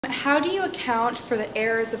How do you account for the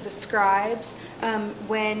errors of the scribes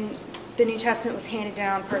when the New Testament was handed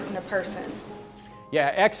down person to person?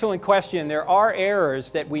 Yeah, excellent question. There are errors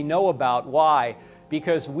that we know about. Why?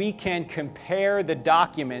 Because we can compare the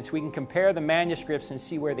documents, we can compare the manuscripts and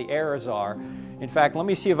see where the errors are. In fact, let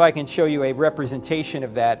me see if I can show you a representation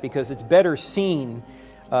of that, because it's better seen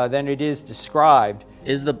than it is described.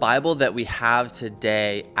 Is the Bible that we have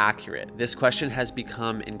today accurate? This question has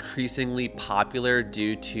become increasingly popular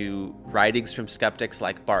due to writings from skeptics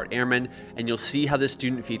like Bart Ehrman, and you'll see how the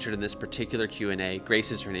student featured in this particular Q&A,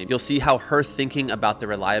 Grace is her name, you'll see how her thinking about the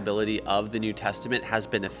reliability of the New Testament has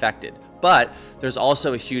been affected. But there's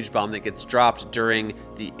also a huge bomb that gets dropped during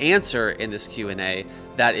the answer in this Q&A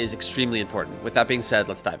that is extremely important. With that being said,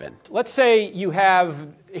 let's dive in. Let's say you have,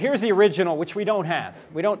 here's the original, which we don't have.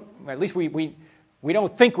 We don't, at least we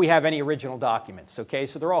don't think we have any original documents, okay?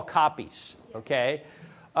 So they're all copies, okay?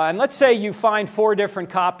 And let's say you find 4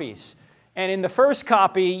 different copies. And in the first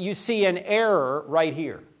copy, you see an error right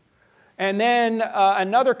here. And then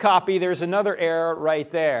another copy, there's another error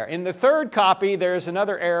right there. In the third copy, there's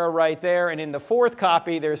another error right there. And in the fourth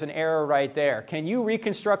copy, there's an error right there. Can you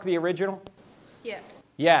reconstruct the original? Yes.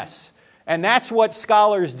 Yes. And that's what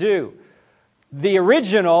scholars do. The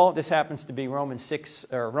original, this happens to be Romans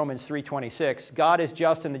 3:26, God is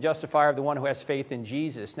just and the justifier of the one who has faith in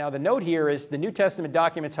Jesus. Now the note here is the New Testament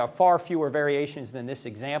documents have far fewer variations than this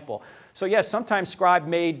example. So yes, sometimes scribe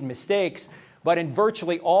made mistakes, but in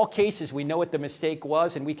virtually all cases we know what the mistake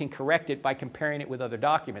was and we can correct it by comparing it with other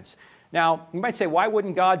documents. Now you might say, why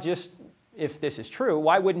wouldn't God just, if this is true,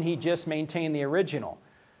 why wouldn't he just maintain the original?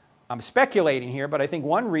 I'm speculating here, but I think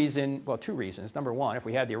one reason, well, 2 reasons. Number one, if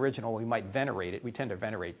we had the original, we might venerate it. We tend to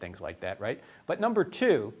venerate things like that, right? But number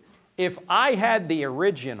 2, if I had the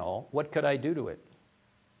original, what could I do to it?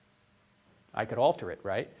 I could alter it,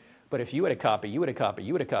 right? But if you had a copy, you had a copy,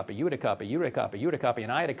 you had a copy, you had a copy, you had a copy, you had a copy,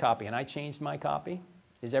 and I had a copy, and I changed my copy,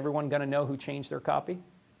 is everyone going to know who changed their copy?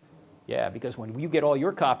 Yeah, because when you get all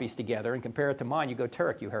your copies together and compare it to mine, you go,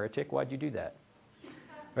 Turek, you heretic, why'd you do that?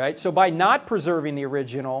 Right? So by not preserving the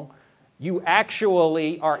original, you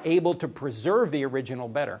actually are able to preserve the original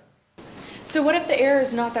better. So what if the error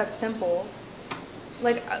is not that simple?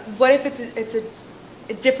 Like, what if it's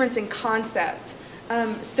a difference in concept?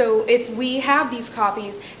 So if we have these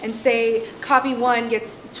copies and say copy 1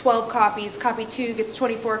 gets 12 copies, copy 2 gets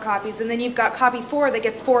 24 copies, and then you've got copy 4 that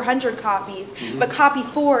gets 400 copies, but copy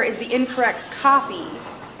 4 is the incorrect copy,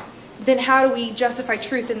 then how do we justify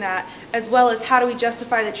truth in that, as well as how do we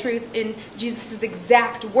justify the truth in Jesus'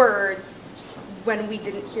 exact words when we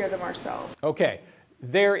didn't hear them ourselves? Okay,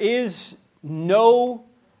 there is no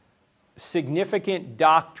significant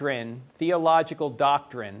doctrine, theological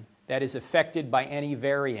doctrine, that is affected by any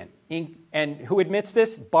variant. And who admits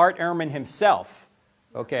this? Bart Ehrman himself.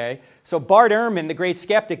 Okay, so Bart Ehrman, the great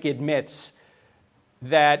skeptic, admits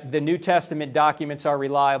that the New Testament documents are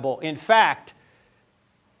reliable. In fact,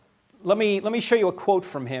 let me show you a quote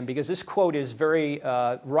from him, because this quote is very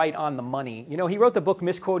right on the money. You know, he wrote the book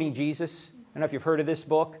Misquoting Jesus. I don't know if you've heard of this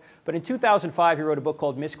book, but in 2005 he wrote a book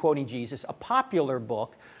called Misquoting Jesus, a popular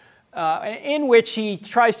book in which he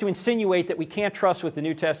tries to insinuate that we can't trust what the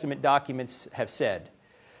New Testament documents have said.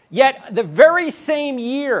 Yet the very same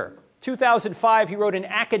year, 2005, he wrote an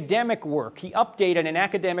academic work. He updated an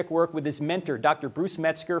academic work with his mentor, Dr. Bruce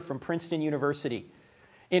Metzger from Princeton University.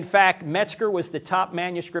 In fact, Metzger was the top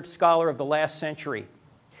manuscript scholar of the last century.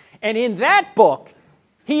 And in that book,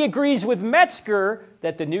 he agrees with Metzger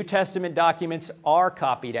that the New Testament documents are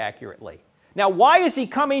copied accurately. Now, why is he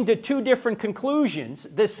coming to 2 different conclusions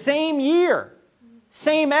the same year?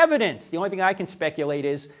 Same evidence. The only thing I can speculate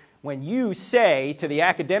is when you say to the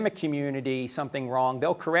academic community something wrong,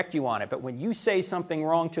 they'll correct you on it. But when you say something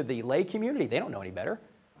wrong to the lay community, they don't know any better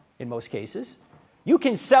in most cases. You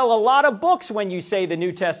can sell a lot of books when you say the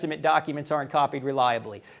New Testament documents aren't copied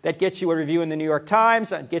reliably. That gets you a review in the New York Times,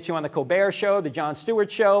 that gets you on the Colbert Show, the Jon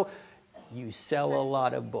Stewart Show. You sell a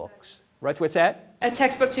lot of books. Right, what's that? A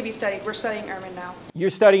textbook to be studied. We're studying Ehrman now.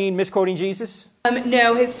 You're studying Misquoting Jesus?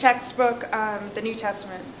 No, his textbook, the New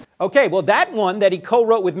Testament. Okay, well that one that he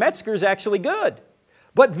co-wrote with Metzger is actually good.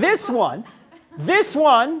 But this one,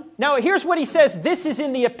 now here's what he says. This is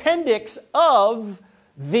in the appendix of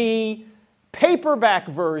the paperback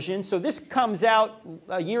version, so this comes out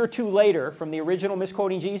a year or 2 later from the original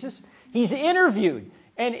Misquoting Jesus. He's interviewed,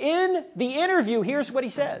 and in the interview, here's what he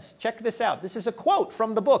says. Check this out. This is a quote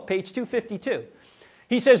from the book, page 252.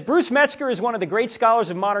 He says, Bruce Metzger is one of the great scholars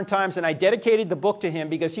of modern times, and I dedicated the book to him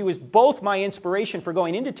because he was both my inspiration for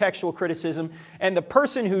going into textual criticism and the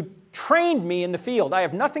person who trained me in the field. I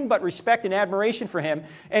have nothing but respect and admiration for him,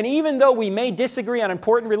 and even though we may disagree on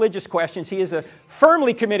important religious questions, he is a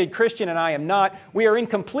firmly committed Christian and I am not. We are in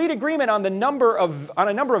complete agreement on a number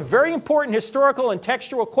of very important historical and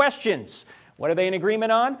textual questions. What are they in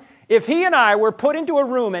agreement on? If he and I were put into a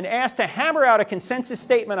room and asked to hammer out a consensus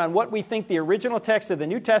statement on what we think the original text of the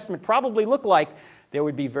New Testament probably looked like, there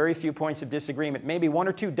would be very few points of disagreement, maybe 1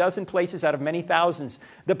 or 2 dozen places out of many thousands.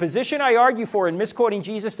 The position I argue for in misquoting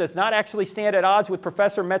Jesus does not actually stand at odds with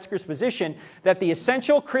Professor Metzger's position that the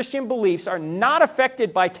essential Christian beliefs are not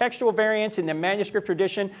affected by textual variants in the manuscript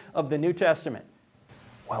tradition of the New Testament.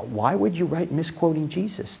 Well, why would you write misquoting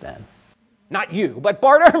Jesus then? Not you, but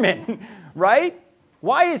Bart Ehrman, right?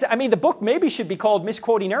 Why is, I mean, the book maybe should be called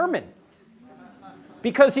Misquoting Ehrman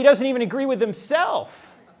because he doesn't even agree with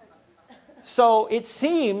himself. So it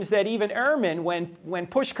seems that even Ehrman, when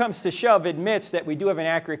push comes to shove, admits that we do have an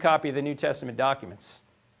accurate copy of the New Testament documents.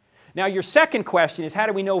 Now, your second question is, how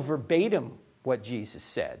do we know verbatim what Jesus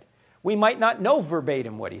said? We might not know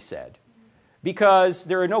verbatim what he said because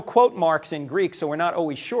there are no quote marks in Greek, so we're not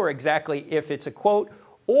always sure exactly if it's a quote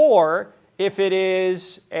or if it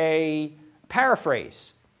is a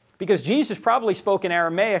paraphrase. Because Jesus probably spoke in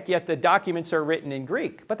Aramaic, yet the documents are written in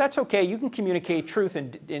Greek. But that's okay. You can communicate truth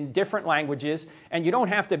in different languages, and you don't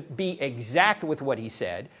have to be exact with what he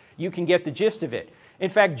said. You can get the gist of it. In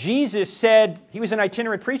fact, Jesus said, he was an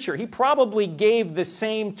itinerant preacher. He probably gave the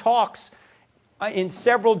same talks in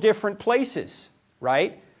several different places,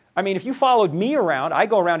 right? I mean, if you followed me around, I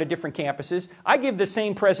go around to different campuses. I give the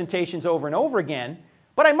same presentations over and over again,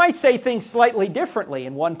 but I might say things slightly differently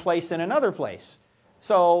in one place than another place.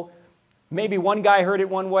 So maybe one guy heard it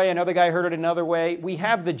one way, another guy heard it another way. We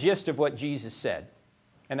have the gist of what Jesus said.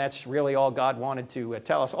 And that's really all God wanted to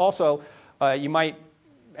tell us. Also, you might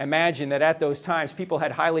imagine that at those times, people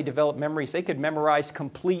had highly developed memories. They could memorize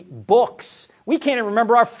complete books. We can't even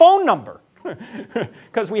remember our phone number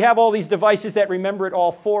because we have all these devices that remember it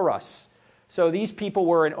all for us. So these people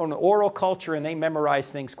were an oral culture, and they memorized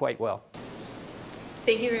things quite well.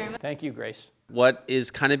 Thank you very much. Thank you, Grace. What is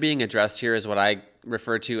kind of being addressed here is what I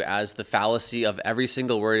refer to as the fallacy of every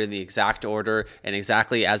single word in the exact order and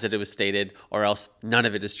exactly as it was stated, or else none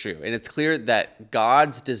of it is true. And it's clear that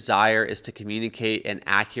God's desire is to communicate an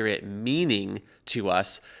accurate meaning to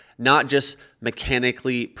us, not just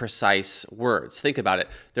mechanically precise words. Think about it.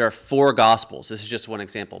 There are 4 Gospels. This is just one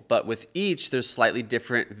example. But with each, there's slightly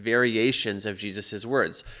different variations of Jesus's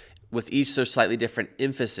words. With each, there's slightly different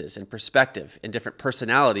emphasis and perspective and different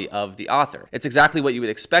personality of the author. It's exactly what you would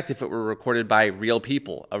expect if it were recorded by real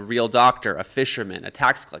people, a real doctor, a fisherman, a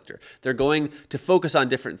tax collector. They're going to focus on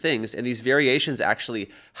different things, and these variations actually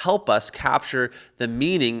help us capture the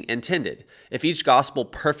meaning intended. If each gospel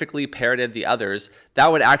perfectly parroted the others, that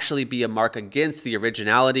would actually be a mark against the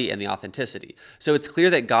originality and the authenticity. So it's clear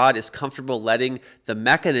that God is comfortable letting the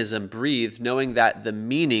mechanism breathe, knowing that the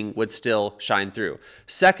meaning would still shine through.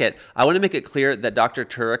 Second, I want to make it clear that Dr.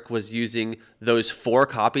 Turek was using those 4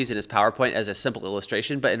 copies in his PowerPoint as a simple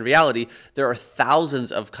illustration, but in reality, there are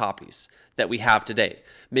thousands of copies that we have today,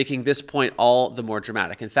 making this point all the more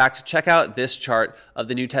dramatic. In fact, check out this chart of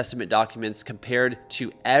the New Testament documents compared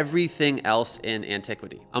to everything else in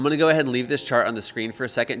antiquity. I'm going to go ahead and leave this chart on the screen for a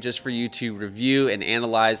second just for you to review and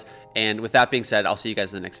analyze. And with that being said, I'll see you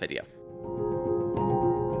guys in the next video.